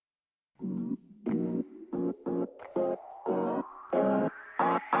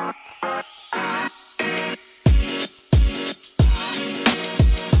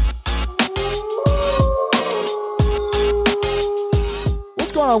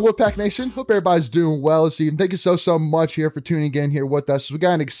on, Wolfpack Nation? Hope everybody's doing well this evening. Thank you so much here for tuning in here with us. We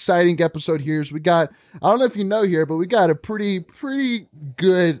got an exciting episode here. So we got, I don't know if you know here, but we got a pretty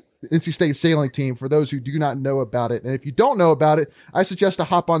good NC State sailing team for those who do not know about it. And if you don't know about it, I suggest to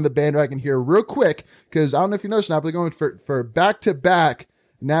hop on the bandwagon here real quick, because I don't know if you noticed now, but they're going for back-to-back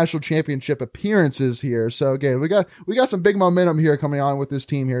national championship appearances here. So again, we got some big momentum here coming on with this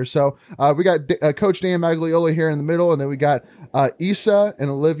team here. So we got Coach Dan Maglioli here in the middle, and then we got Issa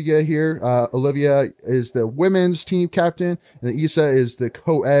and Olivia here. Olivia is the women's team captain, and Issa is the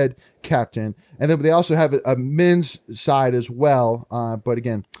co-ed captain. And then they also have a men's side as well. But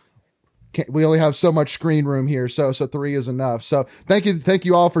again, we only have so much screen room here, so 3 is enough. So thank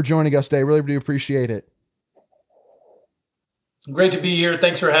you all for joining us today. Really do appreciate it. Great to be here.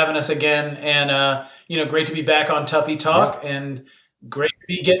 Thanks for having us again. And, great to be back on Tuffy Talk, and great to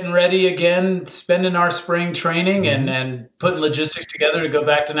be getting ready again, spending our spring training and putting logistics together to go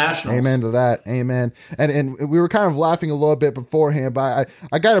back to nationals. Amen to that. Amen. And we were kind of laughing a little bit beforehand, but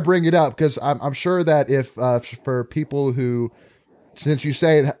I got to bring it up because I'm sure that if for people who, since you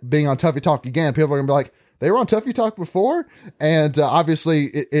say being on Tuffy Talk again, people are going to be like, they were on Tuffy Talk before, and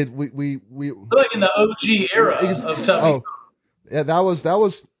obviously we like in the OG era of Tuffy Talk. Yeah, that was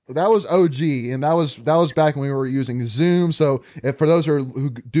OG, and that was back when we were using Zoom. So if for those who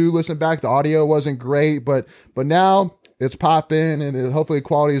do listen back, the audio wasn't great, but now it's popping, and hopefully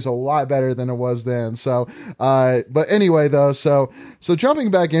quality is a lot better than it was then. So, but anyway, though, so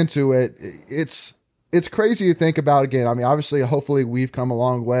jumping back into it, it's crazy to think about again. I mean, obviously, hopefully we've come a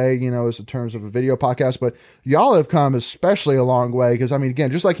long way, as in terms of a video podcast, but y'all have come especially a long way. Cause I mean, again,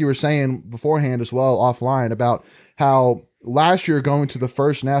 just like you were saying beforehand as well, offline, about how last year going to the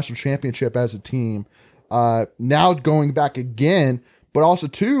first national championship as a team, now going back again, but also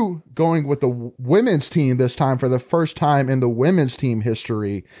too going with the women's team this time for the first time in the women's team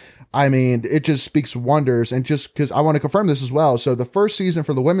history. I mean, it just speaks wonders. And just because I want to confirm this as well. So the first season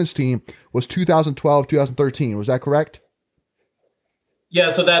for the women's team was 2012, 2013. Was that correct? Yeah.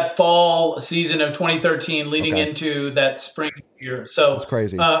 So that fall season of 2013 leading into that spring year. So that's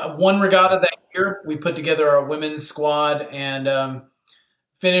crazy. One regatta that year, we put together our women's squad and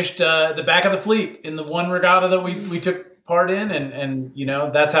finished the back of the fleet in the one regatta that we took part in, and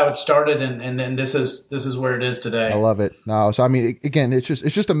that's how it started, and then this is where it is today. I love it. No, so I mean, again, it's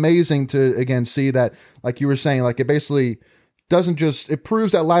just amazing to again see that, like you were saying, like it basically it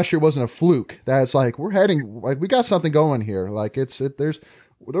proves that last year wasn't a fluke. That it's like we got something going here. Like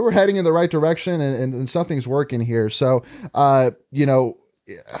we're heading in the right direction, and something's working here. So I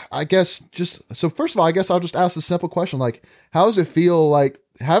guess first of all, I guess I'll just ask a simple question. Like, how does it feel like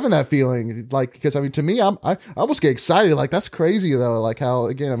having that feeling? Like, because I mean, to me, I almost get excited. Like, that's crazy though. Like how,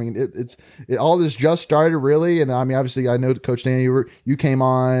 again, I mean, all this just started really. And I mean, obviously I know Coach Dan, you came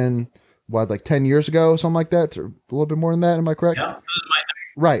on like 10 years ago, something like that, or a little bit more than that. Am I correct? Yeah. This is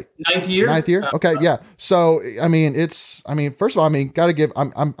my ninth year. Ninth year. Okay. Yeah. So, I mean, first of all, I mean, gotta give,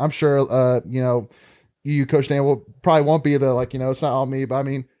 I'm sure, you, Coach Dan, probably won't be the, it's not all me, but I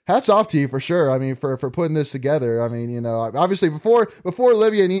mean, hats off to you for sure. I mean, for putting this together. I mean, obviously before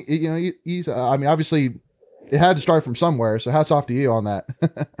Olivia and he's, I mean, obviously it had to start from somewhere. So hats off to you on that.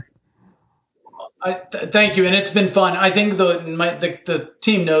 Thank you. And it's been fun. I think the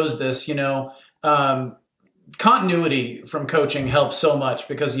team knows this, continuity from coaching helps so much,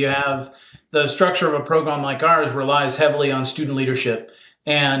 because you have the structure of a program like ours relies heavily on student leadership.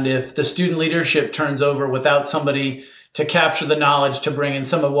 And if the student leadership turns over without somebody to capture the knowledge, to bring in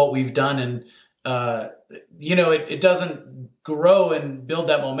some of what we've done, and, it doesn't grow and build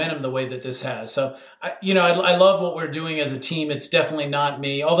that momentum the way that this has. So, I love what we're doing as a team. It's definitely not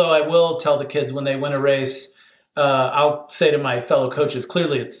me, although I will tell the kids when they win a race, I'll say to my fellow coaches,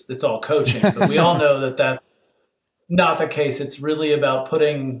 clearly it's all coaching, but we all know that that's not the case. It's really about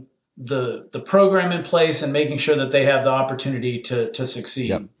putting the program in place and making sure that they have the opportunity to succeed.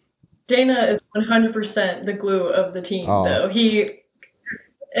 Yep. Dana is 100% the glue of the team, though. He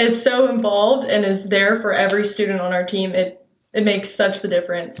is so involved and is there for every student on our team. It makes such the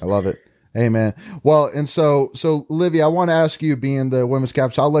difference. I love it. Amen. Well, and so Olivia, I want to ask you, being the women's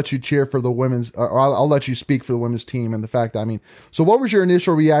captain, so I'll let you cheer for the women's, or I'll let you speak for the women's team, and the fact, I mean, so what was your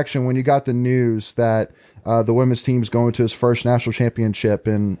initial reaction when you got the news that the women's team is going to its first national championship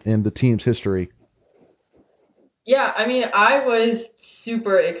in the team's history? Yeah, I mean, I was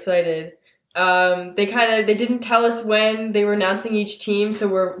super excited. They didn't tell us when they were announcing each team,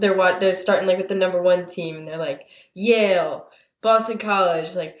 so they're starting like with the number one team, and they're like Yale, Boston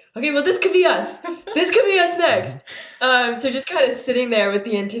College. Like, okay, well, this could be us. This could be us next. So just kind of sitting there with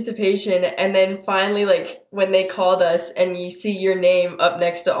the anticipation, and then finally, like, when they called us and you see your name up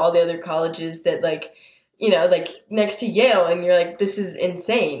next to all the other colleges that, like, you know, like next to Yale, and you're like, this is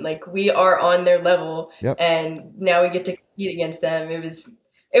insane. Like, we are on their level, and now we get to compete against them. It was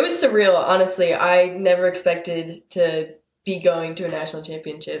surreal, honestly. I never expected to be going to a national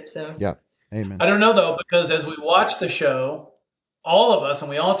championship. So yeah, amen. I don't know though, because as we watched the show, all of us, and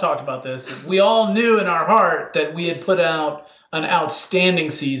we all talked about this, we all knew in our heart that we had put out an outstanding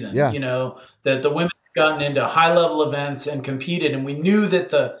season. Yeah. You know, that the women had gotten into high level events and competed, and we knew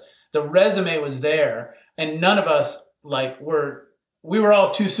that the resume was there, and none of us we were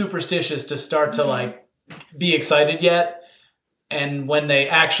all too superstitious to start to like be excited yet. And when they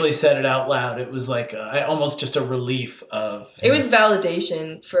actually said it out loud, it was like almost just a relief of. It was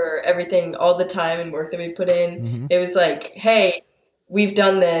validation for everything, all the time and work that we put in. It was like, hey, we've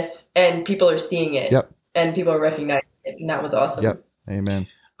done this, and people are seeing it, and people are recognizing it, and that was awesome. Yep, amen.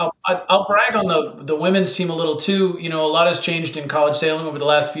 I'll brag on the women's team a little too. You know, a lot has changed in college sailing over the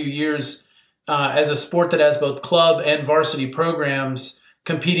last few years as a sport that has both club and varsity programs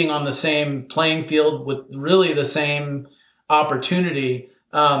competing on the same playing field with really the same opportunity.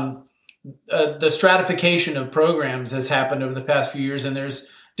 The stratification of programs has happened over the past few years, and there's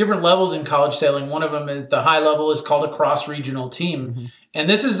different levels in college sailing. One of them is the high level is called a cross-regional team. And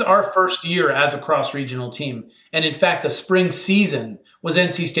this is our first year as a cross-regional team. And in fact, the spring season was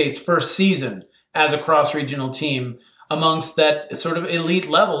NC State's first season as a cross-regional team amongst that sort of elite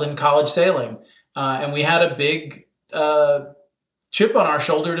level in college sailing. And we had a big chip on our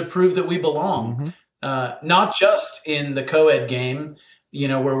shoulder to prove that we belong. Not just in the co-ed game, you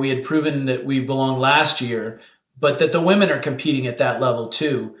know, where we had proven that we belonged last year, but that the women are competing at that level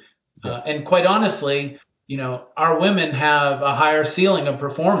too. And quite honestly, you know, our women have a higher ceiling of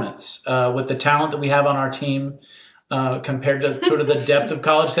performance with the talent that we have on our team compared to sort of the depth of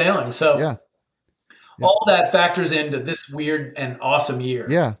college sailing. So all that factors into this weird and awesome year.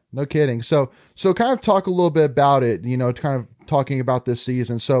 Yeah, no kidding. So kind of talk a little bit about it, you know, kind of talking about this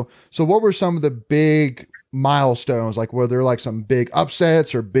season. So what were some of the big milestones? Like, were there like some big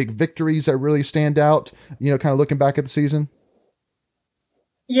upsets or big victories that really stand out, you know, kind of looking back at the season?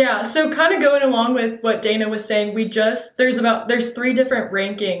 Yeah, so kind of going along with what Dana was saying, there's 3 different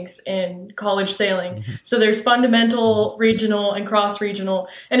rankings in college sailing. So there's fundamental, regional, and cross-regional.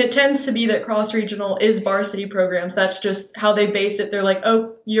 And it tends to be that cross-regional is varsity programs. That's just how they base it. They're like,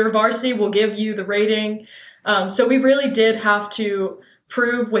 oh, your varsity will give you the rating. So we really did have to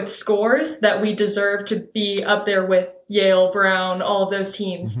prove with scores that we deserve to be up there with Yale, Brown, all of those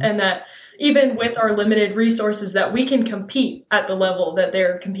teams. And that even with our limited resources, that we can compete at the level that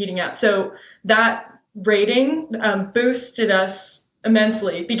they're competing at. So that rating boosted us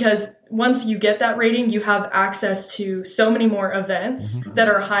immensely, because once you get that rating, you have access to so many more events that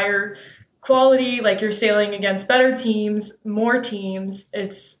are higher quality, like you're sailing against better teams, more teams.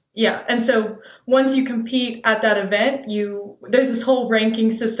 And so once you compete at that event, there's this whole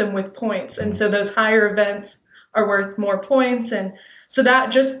ranking system with points. And so those higher events are worth more points. And so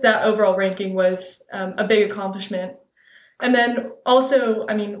that overall ranking was a big accomplishment. And then also,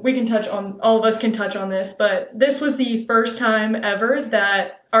 I mean, all of us can touch on this, but this was the first time ever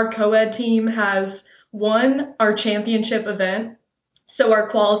that our co-ed team has won our championship event. So our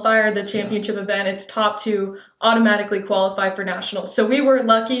qualifier, the championship event, it's top 2 automatically qualify for nationals. So we were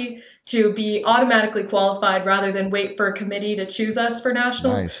lucky to be automatically qualified rather than wait for a committee to choose us for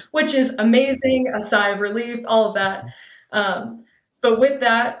nationals, which is amazing, a sigh of relief, all of that. But with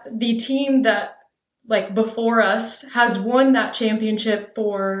that, the team that before us has won that championship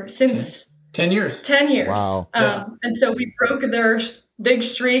since 10 years. 10 years. Wow. And so we broke their big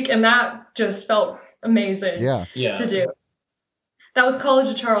streak, and that just felt amazing to do. That was College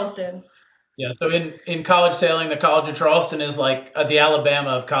of Charleston. Yeah, so in college sailing, the College of Charleston is like the Alabama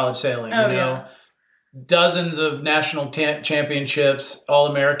of college sailing. Dozens of national championships,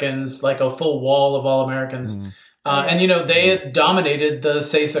 All-Americans, like a full wall of All-Americans. And, you know, they had dominated the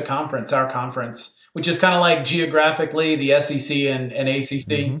SASA conference, our conference, which is kind of like geographically the SEC and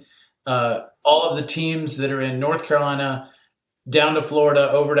ACC. All of the teams that are in North Carolina, down to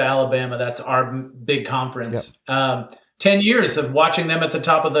Florida, over to Alabama, that's our big conference. 10 years of watching them at the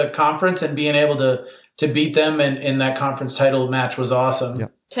top of the conference and being able to beat them in that conference title match was awesome.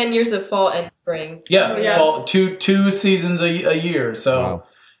 10 years of fall and spring. Fall, two seasons a year. So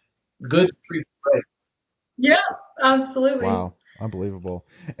good. Yeah, absolutely. Wow, unbelievable.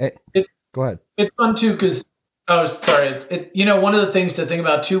 Go ahead. It's fun too because, one of the things to think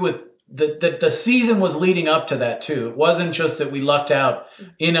about too with the season was leading up to that too. It wasn't just that we lucked out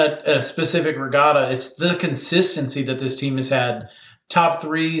in a specific regatta. It's the consistency that this team has had. Top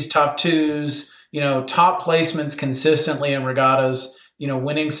threes, top twos, top placements consistently in regattas,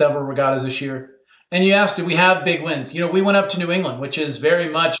 winning several regattas this year. And you asked, do we have big wins? We went up to New England, which is very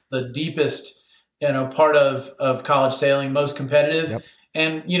much the deepest, part of college sailing, most competitive. Yep.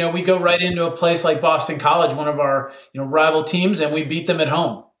 And, we go right into a place like Boston College, one of our, rival teams, and we beat them at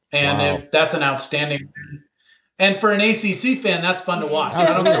home. And Wow. that's an outstanding win. And for an ACC fan, that's fun to watch. I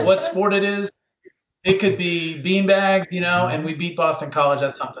don't care what sport it is. It could be beanbags, and we beat Boston College.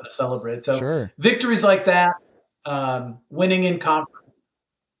 That's something to celebrate. So Sure. victories like that, winning in conference.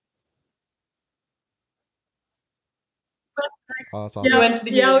 Oh, that's Yeah, awesome. We went to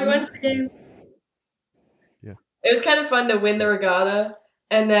the we game. went to the game. It was kind of fun to win the regatta.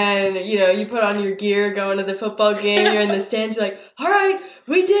 And then, you put on your gear, going to the football game, you're in the stands, you're like, all right,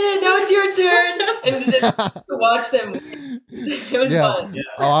 we did it, now it's your turn. And then to watch them win. It was Yeah. fun. Yeah.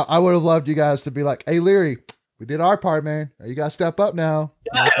 Oh, I would have loved you guys to be like, "Hey, Leary, we did our part, man. You got to step up now."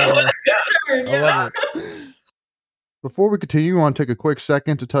 I love it. Before we continue, I want to take a quick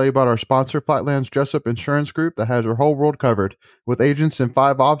second to tell you about our sponsor, Flightland's Jessup Insurance Group, that has your whole world covered, with agents in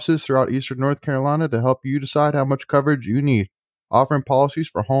 5 offices throughout eastern North Carolina to help you decide how much coverage you need. Offering policies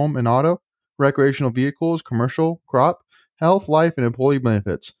for home and auto, recreational vehicles, commercial, crop, health, life, and employee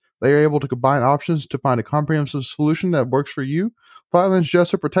benefits. They are able to combine options to find a comprehensive solution that works for you. Flightland's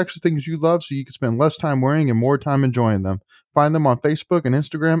Jessup protects the things you love so you can spend less time worrying and more time enjoying them. Find them on Facebook and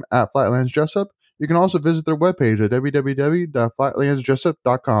Instagram at Flightlands Jessup. You can also visit their webpage at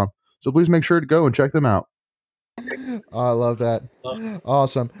www.flightlandsjessup.com. So please make sure to go and check them out. I love that.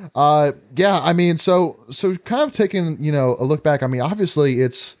 Awesome. Yeah, I mean, so kind of taking, a look back, I mean, obviously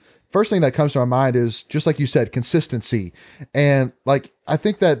it's first thing that comes to my mind is just like you said, consistency. And like, I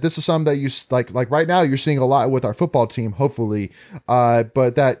think that this is something that you like right now you're seeing a lot with our football team, hopefully,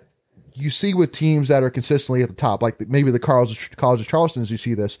 but that you see with teams that are consistently at the top, like maybe the College of Charleston's, you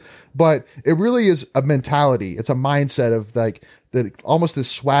see this, but it really is a mentality. It's a mindset of like almost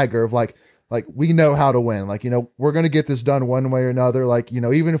this swagger of like we know how to win. Like, we're going to get this done one way or another. Like,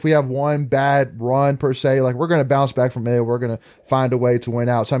 even if we have one bad run per se, like we're going to bounce back from there. We're going to find a way to win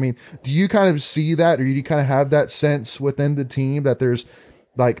out. So, I mean, do you kind of see that, or do you kind of have that sense within the team that there's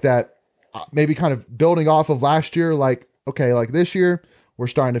like that maybe kind of building off of last year, like, okay, like this year, we're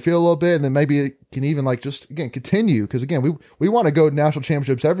starting to feel a little bit, and then maybe it can even like just again continue, because again we want to go to national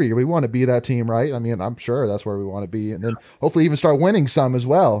championships every year. We want to be that team, right? I mean, I'm sure that's where we want to be, and then hopefully even start winning some as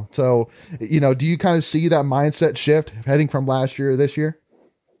well. So, do you kind of see that mindset shift heading from last year to this year?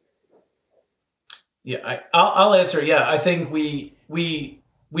 Yeah, I'll answer. Yeah, I think we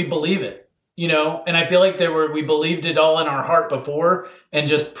believe it, and I feel like we believed it all in our heart before, and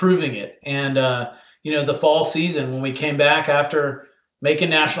just proving it. And the fall season when we came back after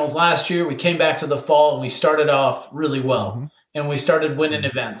making nationals last year, we came back to the fall and we started off really well. Mm-hmm. And we started winning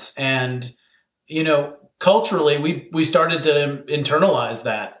events. And, culturally, we started to internalize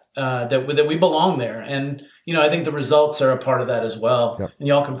that we belong there. And, I think the results are a part of that as well. Yep. And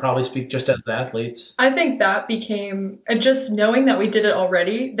y'all can probably speak just as the athletes. I think that became, just knowing that we did it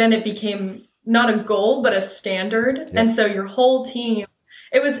already, then it became not a goal, but a standard. Yep. And so your whole team,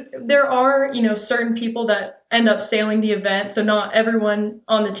 there are, certain people that end up sailing the event. So not everyone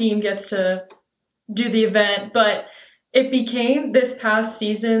on the team gets to do the event, but it became this past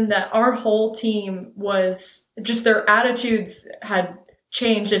season that our whole team was just, their attitudes had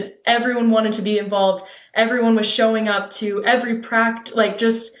changed and everyone wanted to be involved. Everyone was showing up to every practice, like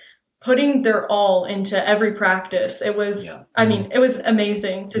just putting their all into every practice. It was, I mean, it was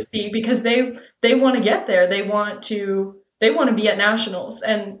amazing to see, because they want to get there. They want to be at nationals.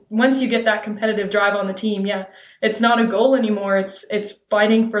 And once you get that competitive drive on the team, it's not a goal anymore. It's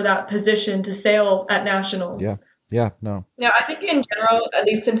fighting for that position to sail at nationals. Yeah, no. Now, I think in general, at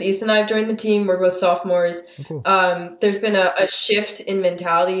least since Issa and I have joined the team, we're both sophomores. Oh, cool. There's been a shift in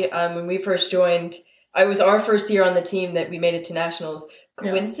mentality. When we first joined, it was our first year on the team that we made it to nationals.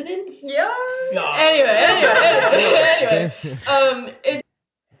 Coincidence? Yeah. Anyway. It's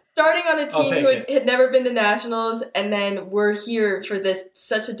starting on a team who had never been to nationals, and then we're here for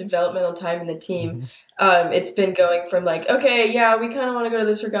such a developmental time in the team. Mm-hmm. It's been going from like, okay, we kind of want to go to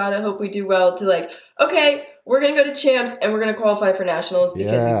this regatta, hope we do well, to like, okay, we're going to go to champs and we're going to qualify for nationals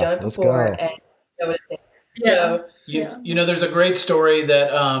because we've done it before. And there's a great story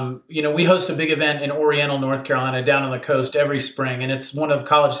that, we host a big event in Oriental, North Carolina, down on the coast every spring, and it's one of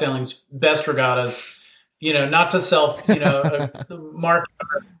college sailing's best regattas. Not to self, mark.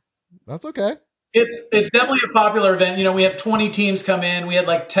 That's okay. It's definitely a popular event. We have 20 teams come in. We had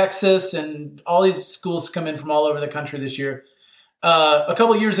like Texas and all these schools come in from all over the country this year. A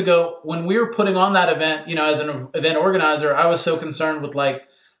couple of years ago, when we were putting on that event, as an event organizer, I was so concerned with like,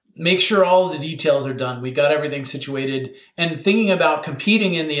 make sure all of the details are done. We got everything situated, and thinking about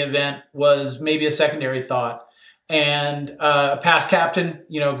competing in the event was maybe a secondary thought. And a past captain,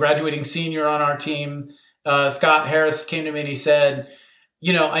 graduating senior on our team, Scott Harris, came to me and he said,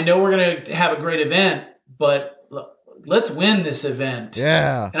 I know we're going to have a great event, but let's win this event.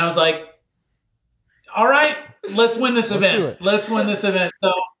 Yeah. And I was like, all right, let's win this event. Let's win this event.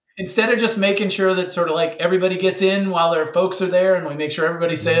 So instead of just making sure that sort of like everybody gets in while their folks are there and we make sure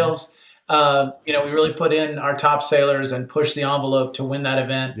everybody sails, we really put in our top sailors and pushed the envelope to win that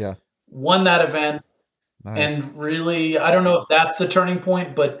event. Yeah. Won that event. Nice. And really, I don't know if that's the turning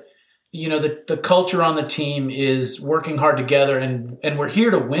point, but the culture on the team is working hard together, and we're here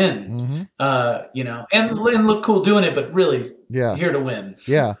to win. And look cool doing it, but really, here to win.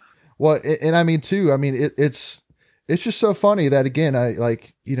 Yeah. Well, and I mean too. I mean, it's just so funny that again,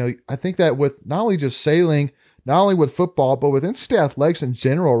 I think that with not only just sailing, not only with football, but with NCAA athletics in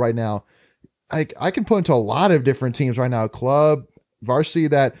general right now, I can point to a lot of different teams right now, club, varsity,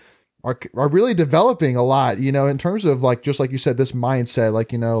 that are really developing a lot, in terms of like, just like you said, this mindset,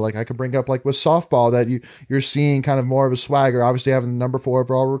 like I could bring up like with softball that you're seeing kind of more of a swagger, obviously having the number 4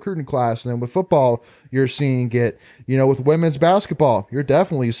 overall recruiting class. And then with football, you're seeing it, with women's basketball, you're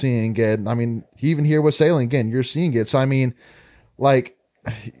definitely seeing it. I mean, even here with sailing, again, you're seeing it. So, I mean, like,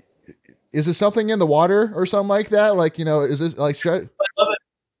 is it something in the water or something like that? Like, is this like,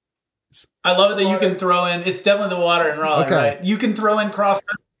 I love it that you can throw in, it's definitely the water and Raleigh, right? You can throw in cross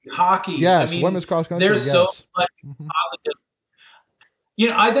country. Hockey. Yes, women's cross country. There's so much positive.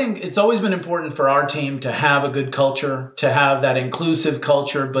 I think it's always been important for our team to have a good culture, to have that inclusive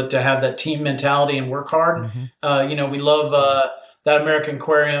culture, but to have that team mentality and work hard. We love that American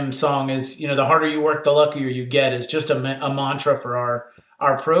Aquarium song is, the harder you work, the luckier you get, is just a mantra for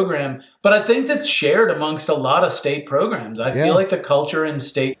our program. But I think that's shared amongst a lot of state programs. I feel like the culture in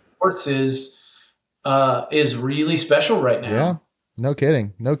state sports is really special right now. Yeah. No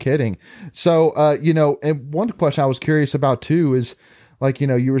kidding. So, and one question I was curious about too is like,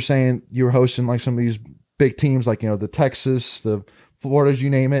 you were saying you were hosting like some of these big teams, like, the Texas, the Floridas, you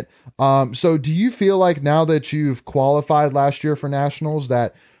name it. So do you feel like now that you've qualified last year for nationals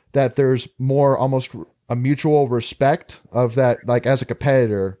that there's more almost a mutual respect of that, like as a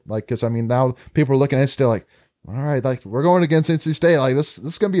competitor, like, cause I mean, now people are looking at it still like, all right, like we're going against NC State. Like this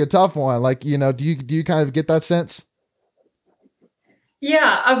is going to be a tough one. Like, do you kind of get that sense?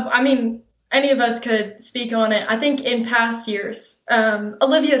 Yeah, I mean, any of us could speak on it. I think in past years,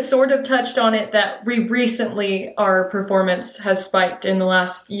 Olivia sort of touched on it, that recently our performance has spiked in the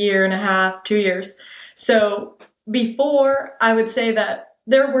last year and a half, 2 years. So before, I would say that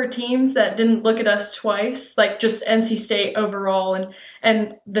there were teams that didn't look at us twice, like just NC State overall.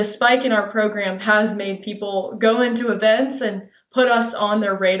 And the spike in our program has made people go into events and put us on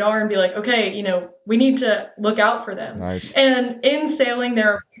their radar and be like, okay, we need to look out for them. Nice. And in sailing,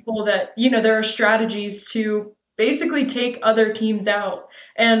 there are people that, there are strategies to basically take other teams out.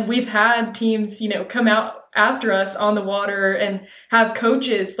 And we've had teams, come out after us on the water and have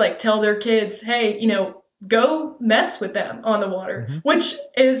coaches like tell their kids, hey, go mess with them on the water, which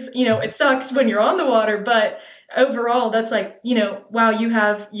is, it sucks when you're on the water, but overall, that's like, wow, you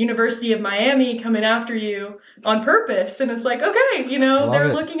have University of Miami coming after you on purpose. And it's like, okay,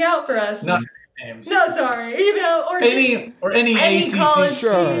 they're looking out for us. Not names. No, sorry, or any ACC college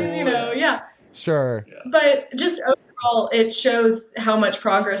sure. team, yeah. Sure. But just overall, it shows how much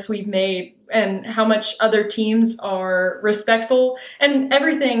progress we've made and how much other teams are respectful, and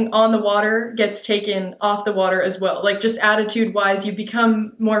everything on the water gets taken off the water as well. Like just attitude wise, you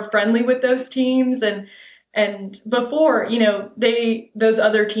become more friendly with those teams. And before, those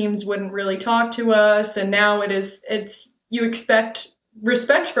other teams wouldn't really talk to us. And now you expect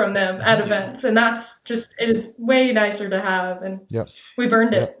respect from them at events. And it is way nicer to have. And we've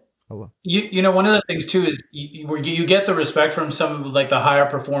earned it. One of the things too is you get the respect from some of like the higher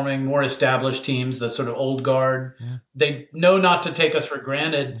performing, more established teams, the sort of old guard. Yeah. They know not to take us for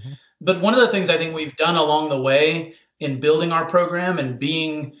granted. But one of the things I think we've done along the way in building our program and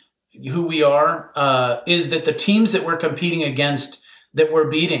being who we are, is that the teams that we're competing against, that we're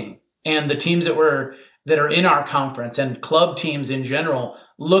beating, and the teams that are in our conference and club teams in general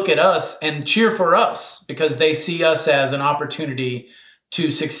look at us and cheer for us because they see us as an opportunity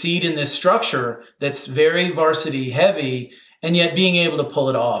to succeed in this structure that's very varsity heavy, and yet being able to pull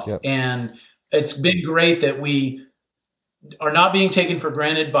it off. And it's been great that we are not being taken for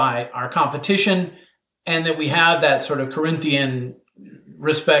granted by our competition, and that we have that sort of Corinthian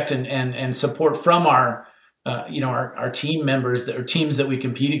respect and support from our team members that are teams that we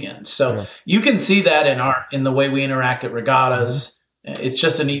compete against. So you can see that in the way we interact at regattas. It's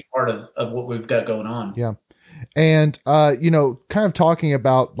just a neat part of what we've got going on. Yeah. And kind of talking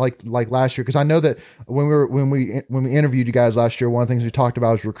about like last year, because I know that when we interviewed you guys last year, one of the things we talked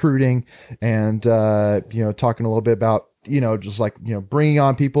about was recruiting, and talking a little bit about just like bringing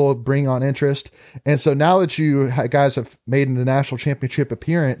on people, bringing on interest. And so now that you guys have made a national championship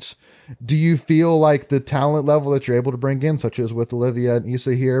appearance, do you feel like the talent level that you're able to bring in, such as with Olivia and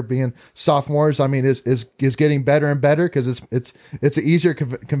Issa here being sophomores, I mean, is getting better and better, because it's easier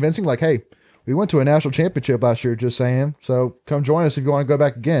convincing, like, hey, we went to a national championship last year, just saying. So come join us if you want to go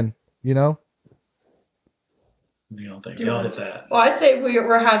back again, You don't think y'all did that? Well, I'd say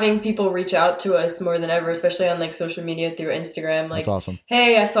we're having people reach out to us more than ever, especially on like social media through Instagram. Like, that's awesome.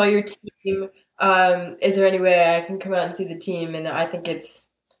 Hey, I saw your team. Is there any way I can come out and see the team? And I think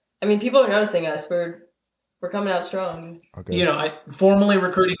people are noticing us. We're coming out strong. Okay. Formally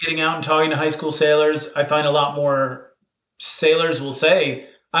recruiting, getting out and talking to high school sailors, I find a lot more sailors will say,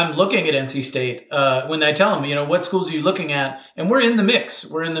 I'm looking at NC State. When I tell them, what schools are you looking at? And we're in the mix.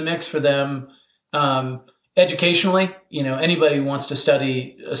 We're in the mix for them educationally. Anybody who wants to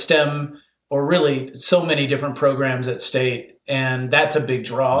study a STEM, or really so many different programs at State, and that's a big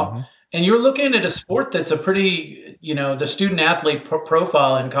draw. Mm-hmm. And you're looking at a sport that's a pretty, the student athlete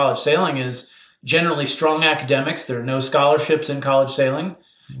profile in college sailing is generally strong academics. There are no scholarships in college sailing.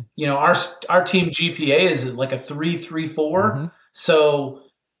 Our team GPA is like a 3.34. Mm-hmm. So,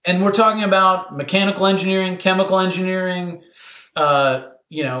 and we're talking about mechanical engineering, chemical engineering,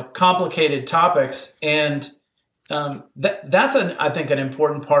 complicated topics. And that's I think an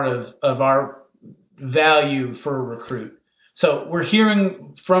important part of our value for a recruit. So we're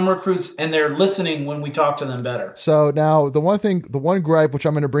hearing from recruits, and they're listening when we talk to them better. So now the one gripe, which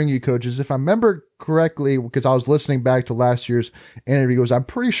I'm going to bring you, Coach, is if I remember correctly, because I was listening back to last year's interview, was I'm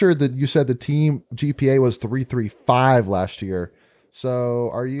pretty sure that you said the team GPA was 3.35 last year. So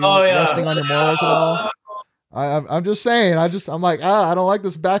are you resting on your morals at all? I'm just saying. I'm like, I don't like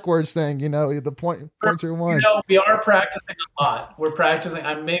this backwards thing. The points are one. We are practicing a lot. We're practicing.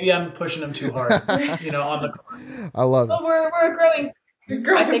 Maybe I'm pushing them too hard. On the court. I love it. Well, we're growing.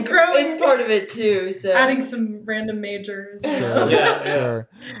 I think it's part of it too. So adding some random majors. Sure, sure.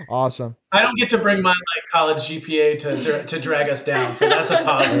 Awesome. I don't get to bring my college GPA to drag us down, so that's a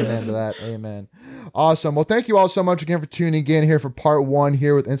positive. Amen to that. Amen. Awesome. Well, thank you all so much again for tuning in here for part 1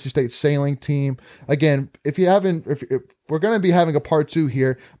 here with NC State Sailing Team. Again, if we're going to be having a part 2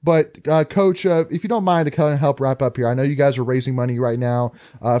 here, but Coach, if you don't mind to kind of help wrap up here, I know you guys are raising money right now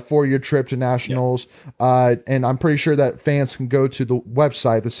for your trip to nationals, and I'm pretty sure that fans can go to the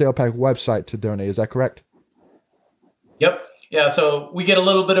website, the SailPack website, to donate. Is that correct? Yep. Yeah, so we get a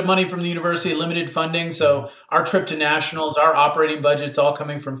little bit of money from the university, limited funding. So our trip to nationals, our operating budget's all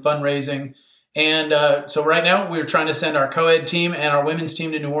coming from fundraising. And so right now we're trying to send our co-ed team and our women's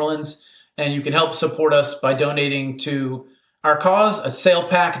team to New Orleans. And you can help support us by donating to our cause,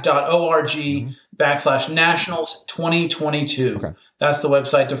 sailpack.org/nationals 2022. Okay. That's the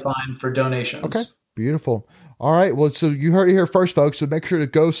website to find for donations. Okay, beautiful. All right. Well, so you heard it here first, folks. So make sure to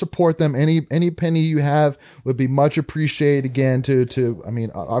go support them. Any penny you have would be much appreciated. Again,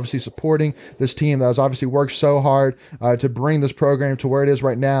 obviously supporting this team that has obviously worked so hard to bring this program to where it is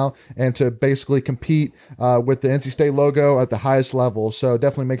right now, and to basically compete with the NC State logo at the highest level. So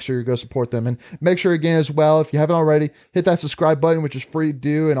definitely make sure you go support them, and make sure again as well, if you haven't already, hit that subscribe button, which is free to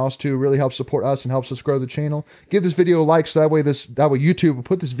do, and also to really help support us and helps us grow the channel. Give this video a like, so that way YouTube will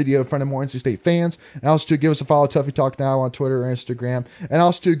put this video in front of more NC State fans, and also to give us a follow Tuffy Talk Now on Twitter or Instagram, and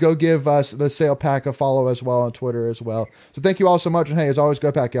also to go give us the Sail Pack a follow as well on Twitter as well. So thank you all so much, and hey, as always, go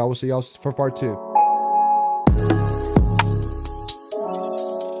Pack, y'all. We'll see y'all for part 2.